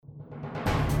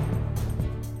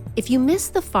If you miss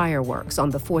the fireworks on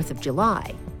the 4th of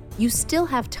July, you still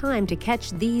have time to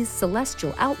catch these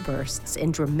celestial outbursts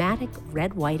in dramatic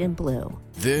red, white, and blue.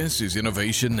 This is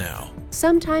Innovation Now.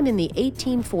 Sometime in the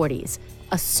 1840s,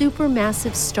 a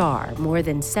supermassive star more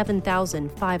than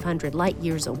 7,500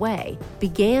 light-years away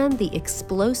began the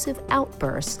explosive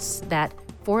outbursts that,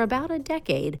 for about a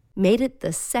decade, made it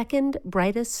the second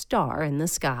brightest star in the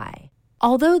sky.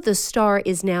 Although the star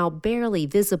is now barely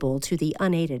visible to the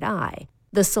unaided eye,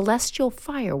 the celestial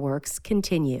fireworks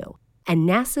continue, and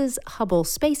NASA's Hubble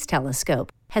Space Telescope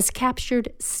has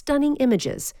captured stunning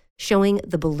images showing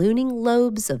the ballooning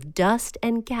lobes of dust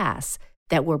and gas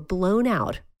that were blown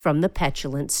out from the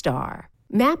petulant star.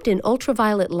 Mapped in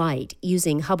ultraviolet light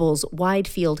using Hubble's Wide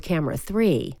Field Camera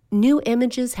 3, new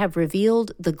images have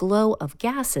revealed the glow of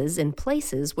gases in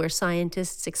places where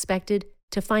scientists expected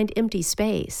to find empty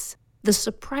space. The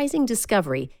surprising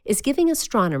discovery is giving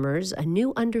astronomers a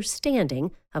new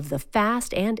understanding of the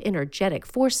fast and energetic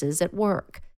forces at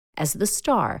work as the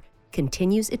star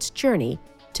continues its journey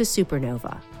to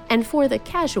supernova. And for the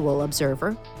casual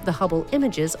observer, the Hubble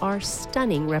images are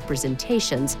stunning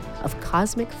representations of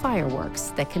cosmic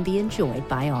fireworks that can be enjoyed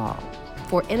by all.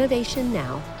 For Innovation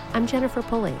Now, I'm Jennifer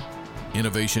Pulley.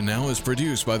 Innovation Now is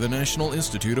produced by the National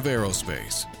Institute of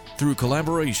Aerospace through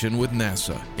collaboration with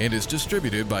NASA and is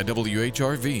distributed by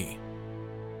WHRV.